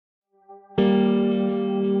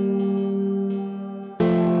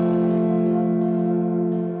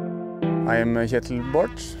I am Kjetil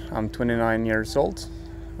Borch. I'm 29 years old.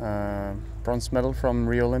 Bronze medal from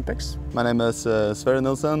Rio Olympics. My name is Sverri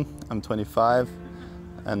Nielsen. I'm 25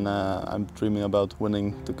 and I'm dreaming about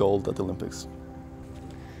winning the gold at the Olympics.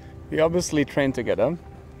 We obviously trained together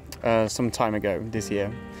some time ago this year.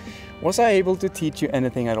 Was I able to teach you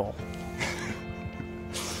anything at all?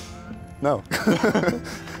 No.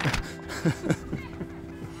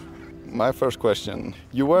 My first question.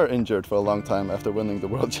 You were injured for a long time after winning the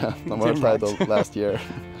world title last year.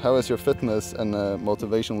 How is your fitness and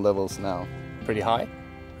motivation levels now? Pretty high,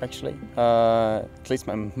 actually. At least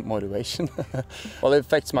my motivation. Well, it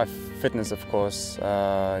affects my fitness, of course,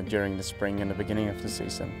 during the spring and the beginning of the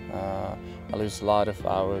season. I lose a lot of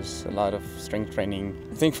hours, a lot of strength training.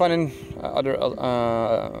 I think finding other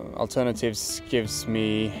alternatives gives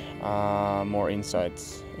me more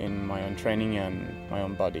insights in my own training and my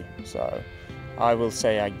own body. So I will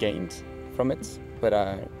say I gained from it, but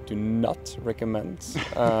I do not recommend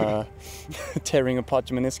tearing apart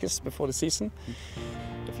your meniscus before the season.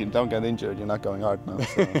 If you don't get injured, you're not going hard now.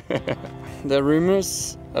 So. There are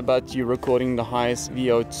rumors about you recording the highest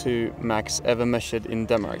VO2 max ever measured in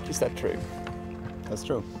Denmark. Is that true? That's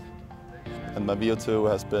true. And my VO2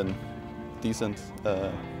 has been decent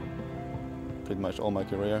pretty much all my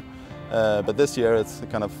career. But this year it's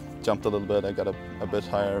kind of jumped a little bit. I got a bit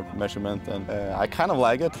higher measurement and I kind of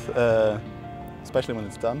like it, especially when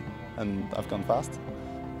it's done and I've gone fast.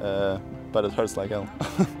 But it hurts like hell.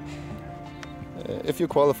 If you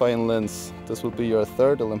qualify in Linz, this will be your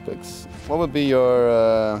third Olympics. What would be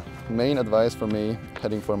your main advice for me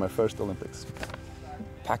heading for my first Olympics?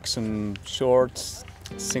 Pack some shorts,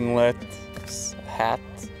 singlet, hat,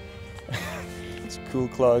 cool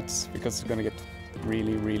clothes, because it's gonna get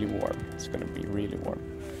really, really warm. It's gonna be really warm.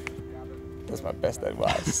 That's my best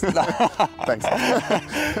advice. Thanks.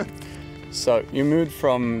 So you moved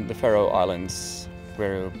from the Faroe Islands,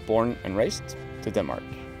 where you were born and raised, to Denmark.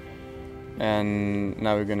 And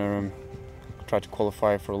now we're gonna try to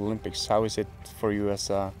qualify for Olympics. How is it for you as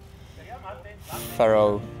a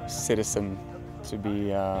Faroe citizen to be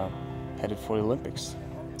headed for the Olympics?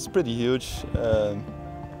 It's pretty huge.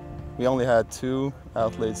 We only had 2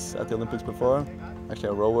 athletes at the Olympics before, actually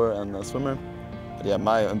a rower and a swimmer. But yeah,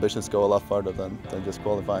 my ambitions go a lot farther than just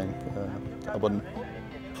qualifying. I wouldn't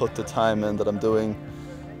put the time in that I'm doing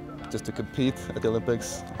just to compete at the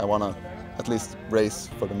Olympics. I want to at least race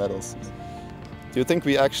for the medals. Do you think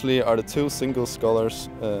we actually are the 2 single scholars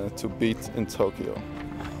to beat in Tokyo?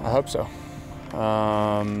 I hope so.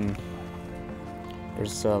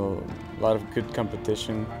 There's a lot of good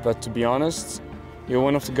competition, but to be honest, you're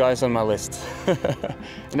one of the guys on my list.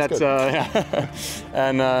 And that's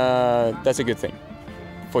and that's a good thing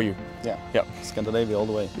for you. Yeah. Yep. Scandinavia all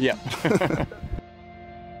the way. Yeah.